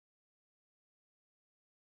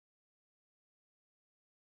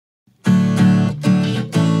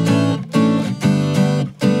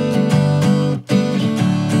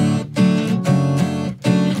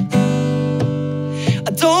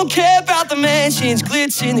the mansions,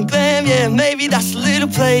 glitching and glam. Yeah, maybe that's a little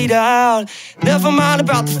played out. Never mind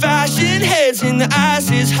about the fashion, heads in the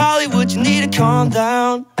asses. Hollywood, you need to calm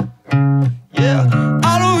down. Yeah,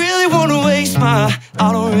 I don't really wanna waste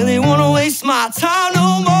my time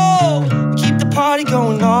no more. Keep the party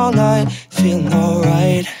going all night, feeling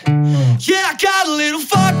alright. Yeah, I got a little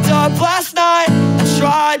fucked up last night. I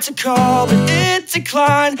tried to call, but it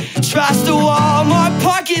declined. Trashed the Walmart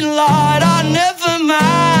parking lot, never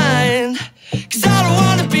mind. Cause I don't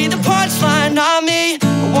wanna be the punchline, not me.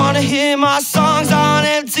 I wanna hear my songs on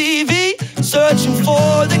MTV, searching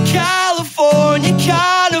for the California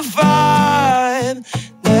kind of vibe.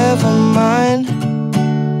 Never mind.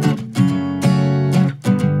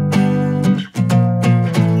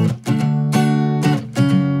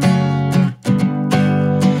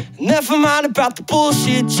 Never mind about the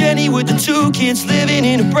bullshit, Jenny with the 2 kids living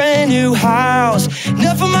in a brand new house.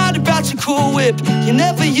 Never mind about your cool whip, you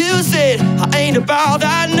never use it. I ain't about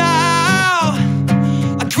that now.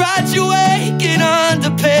 I graduate, get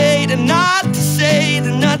underpaid, and not to say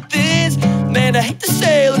that nothing's. Man, I hate to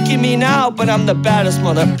say, look at me now, but I'm the baddest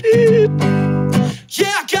mother.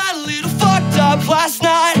 Yeah, I got a little fucked up last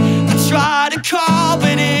night. I tried to call,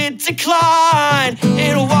 but it declined.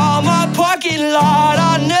 In a Walmart parking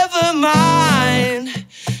lot, never mind.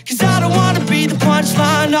 Cause I don't wanna be the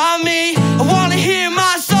punchline, not me. I wanna hear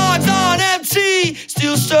my songs on MT.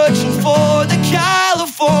 Still searching for the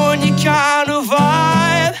California kind of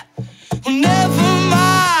vibe. Well, never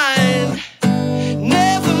mind.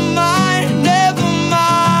 Never mind, never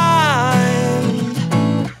mind.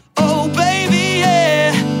 Oh, baby,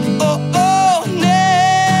 yeah. Oh, oh,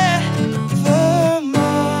 never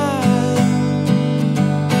mind.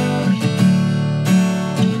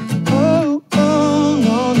 Oh, oh,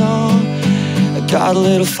 no, no. I got a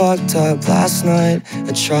little fucked up last night.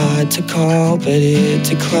 I tried to call, but it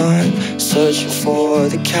declined. Searching for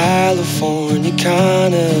the California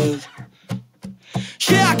kind of.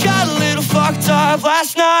 Yeah, I got a little fucked up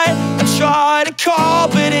last night. I tried to call,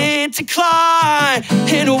 but it declined.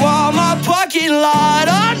 In a Walmart parking lot,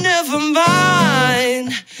 never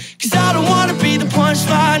mind. Cause I don't wanna be the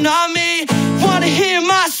punchline, not me. Wanna hear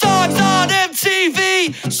my songs on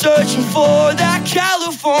MTV, searching for that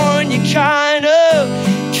California kind of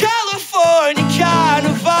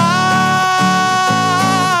vibe.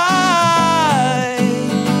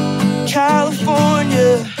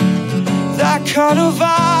 California, that kind of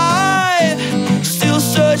vibe. Still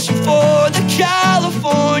searching for the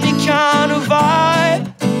California kind of vibe.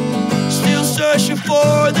 Still searching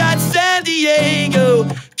for that San Diego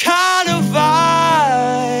kind of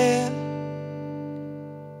vibe.